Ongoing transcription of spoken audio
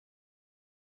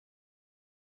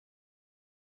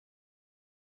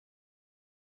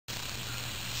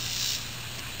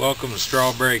Welcome to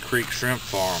Strawberry Creek Shrimp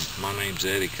Farm. My name's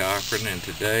Eddie Cochran, and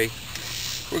today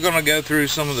we're going to go through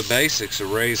some of the basics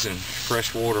of raising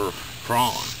freshwater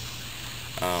prawn.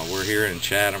 We're here in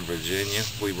Chatham, Virginia.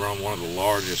 We run one of the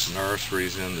largest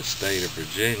nurseries in the state of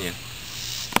Virginia,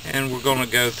 and we're going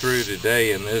to go through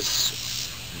today in this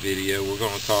video, we're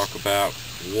going to talk about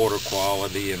water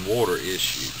quality and water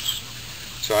issues.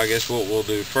 So I guess what we'll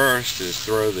do first is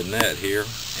throw the net here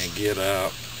and get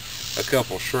up a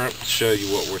couple shrimp to show you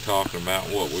what we're talking about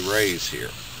and what we raise here.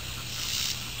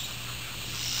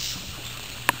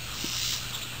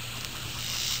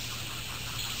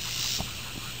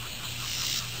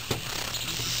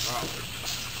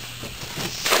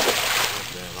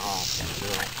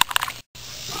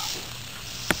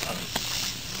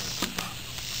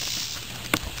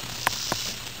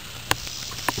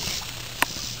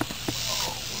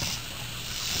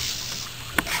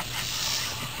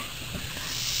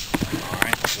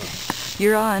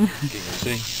 You're on. You can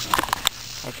see.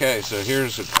 Okay, so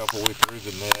here's a couple we threw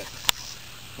the net.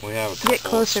 We have a couple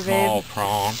closer, of small babe.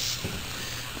 prawns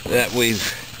that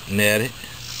we've netted.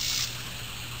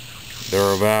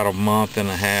 They're about a month and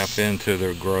a half into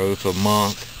their growth, a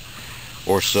month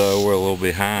or so. We're a little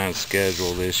behind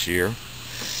schedule this year,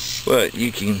 but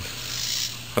you can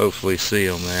hopefully see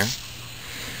them there.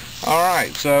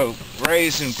 Alright, so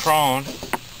raising prawn.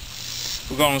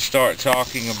 We're going to start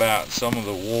talking about some of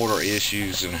the water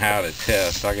issues and how to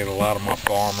test. I get a lot of my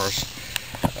farmers,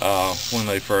 when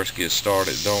they first get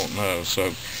started, don't know.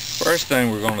 So first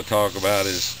thing we're going to talk about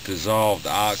is dissolved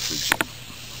oxygen.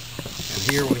 And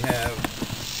here we have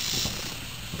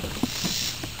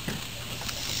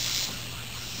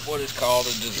what is called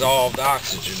a dissolved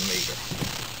oxygen meter.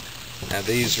 Now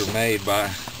these are made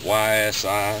by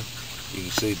YSI. You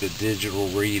can see the digital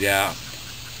readout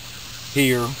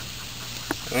here.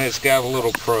 And it's got a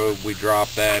little probe. We drop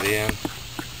that in,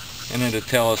 and it'll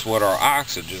tell us what our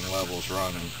oxygen level's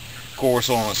running. Of course,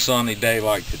 on a sunny day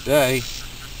like today,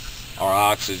 our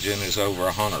oxygen is over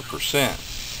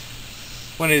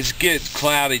 100%. When it gets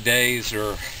cloudy days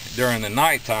or during the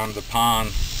nighttime, the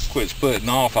pond quits putting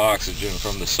off oxygen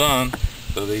from the sun,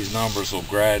 so these numbers will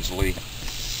gradually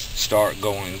start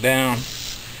going down,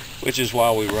 which is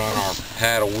why we run our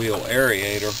paddle wheel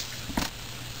aerator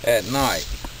at night,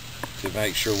 to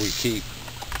make sure we keep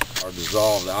our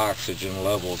dissolved oxygen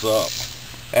levels up.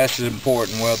 That's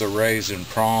important whether raising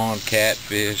prawn,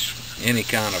 catfish, any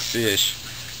kind of fish,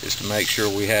 is to make sure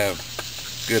we have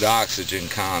good oxygen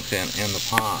content in the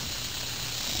pond.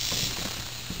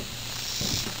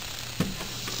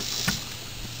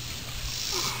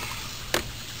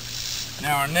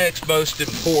 Now our next most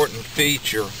important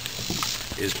feature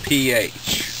is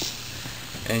pH.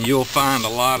 And you'll find a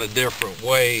lot of different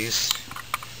ways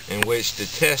in which to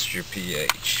test your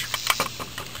pH.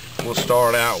 We'll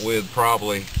start out with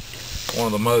probably one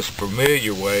of the most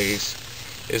familiar ways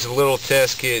is a little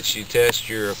test kits you test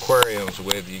your aquariums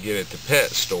with, you get at the pet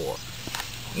store.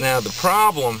 Now the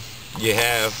problem you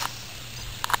have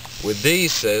with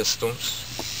these systems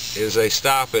is they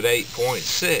stop at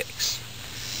 8.6.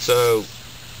 So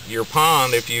your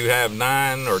pond, if you have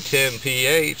 9 or 10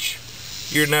 pH,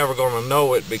 you're never going to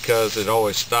know it because it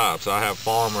always stops. I have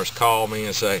farmers call me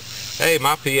and say, hey,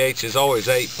 my pH is always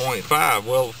 8.5.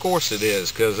 Well, of course it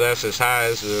is, because that's as high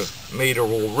as the meter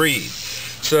will read.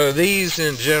 So these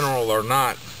in general are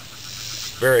not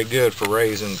very good for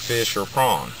raising fish or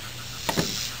prawn.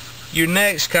 Your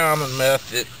next common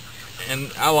method,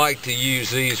 and I like to use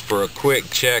these for a quick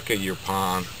check of your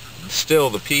pond. Still,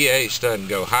 the pH doesn't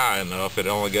go high enough. It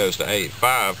only goes to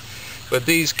 8.5. But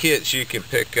these kits you can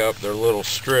pick up, they're little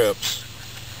strips,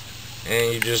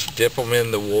 and you just dip them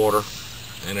in the water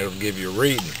and it'll give you a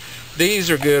reading. These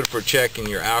are good for checking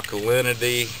your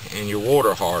alkalinity and your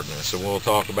water hardness, and we'll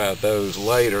talk about those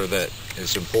later, that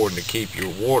it's important to keep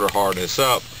your water hardness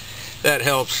up. That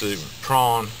helps the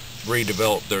prawn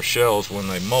redevelop their shells when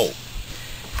they molt.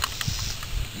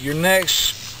 Your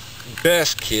next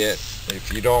best kit,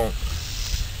 if you don't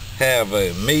have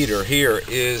a meter here,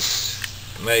 is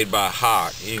made by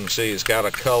Hawk. You can see it's got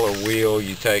a color wheel.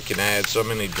 You take and add so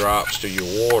many drops to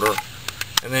your water,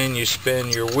 and then you spin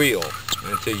your wheel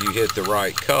until you hit the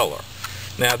right color.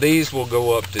 Now these will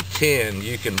go up to 10.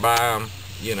 You can buy them,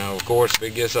 you know, of course if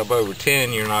it gets up over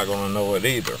 10 you're not going to know it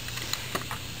either.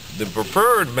 The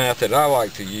preferred method I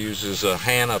like to use is a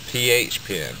Hanna pH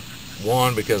pen.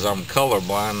 One, because I'm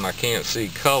colorblind and I can't see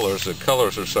colors. The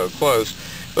colors are so close,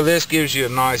 but this gives you a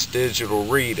nice digital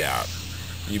readout.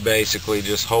 You basically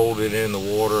just hold it in the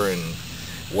water and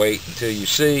wait until you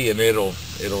see, and it'll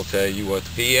tell you what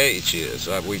the pH is.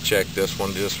 We checked this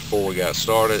one just before we got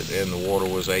started, and the water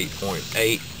was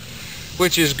 8.8,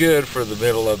 which is good for the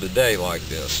middle of the day like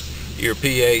this. Your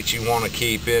pH you want to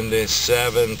keep in this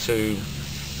 7 to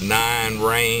 9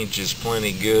 range is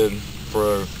plenty good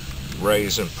for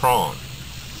raising prawn.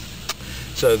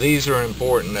 So these are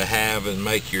important to have and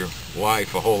make your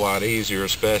life a whole lot easier,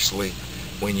 especially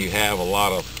when you have a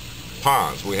lot of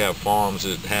ponds. We have farms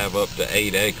that have up to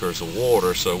 8 acres of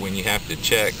water, so when you have to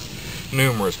check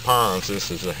numerous ponds,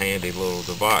 this is a handy little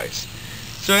device.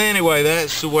 So anyway,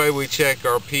 that's the way we check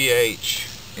our pH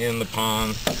in the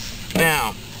pond.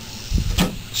 Now,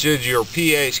 should your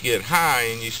pH get high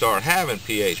and you start having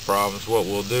pH problems, what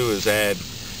we'll do is add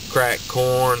cracked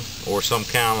corn or some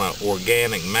kind of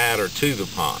organic matter to the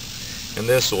pond, and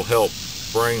this will help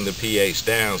bring the pH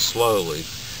down slowly.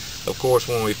 Of course,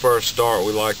 when we first start,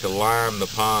 we like to lime the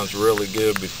ponds really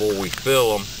good before we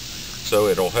fill them, so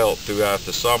it'll help throughout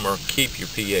the summer keep your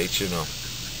pH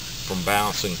from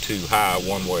bouncing too high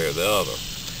one way or the other.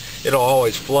 It'll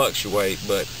always fluctuate,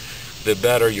 but the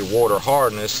better your water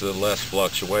hardness, the less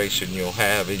fluctuation you'll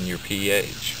have in your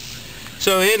pH.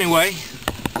 So anyway,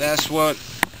 that's what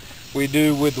we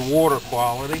do with the water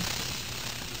quality.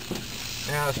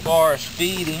 Now, as far as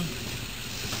feeding,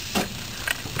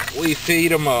 we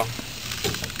feed them a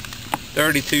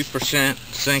 32%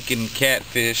 sinking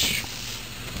catfish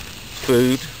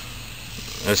food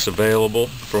that's available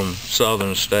from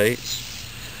southern states,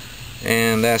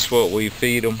 and that's what we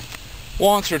feed them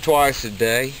once or twice a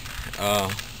day,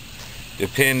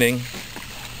 depending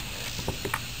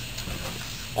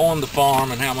on the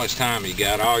farm and how much time you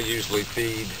got. I'll usually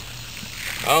feed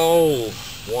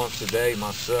once a day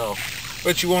myself,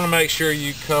 but you want to make sure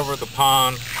you cover the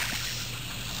pond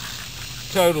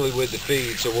totally with the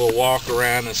feed. So we'll walk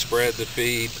around and spread the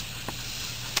feed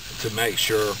to make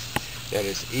sure that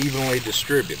it's evenly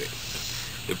distributed.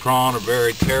 The prawn are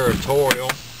very territorial,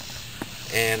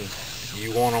 and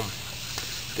you want them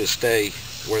to stay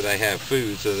where they have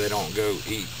food so they don't go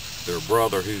eat their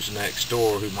brother who's next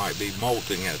door who might be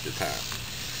molting at the time.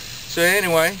 So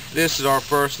anyway, this is our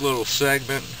first little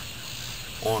segment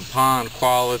on pond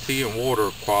quality and water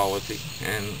quality,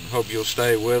 and hope you'll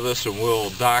stay with us, and we'll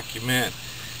document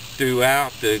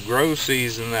throughout the grow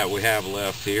season that we have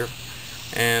left here,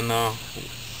 and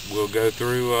we'll go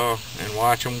through and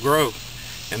watch them grow,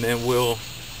 and then we'll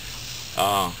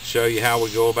show you how we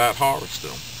go about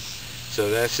harvesting them. So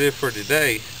that's it for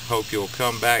today. Hope you'll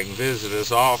come back and visit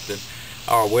us often.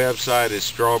 Our website is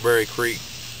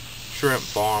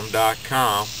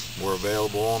strawberrycreekshrimpfarm.com. We're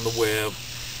available on the web,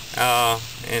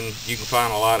 and you can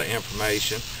find a lot of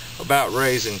information about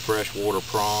raising freshwater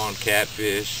prawn,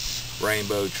 catfish,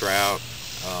 rainbow trout.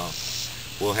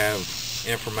 We'll have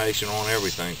information on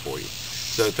everything for you.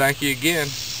 So thank you again.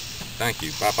 Thank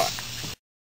you. Bye-bye.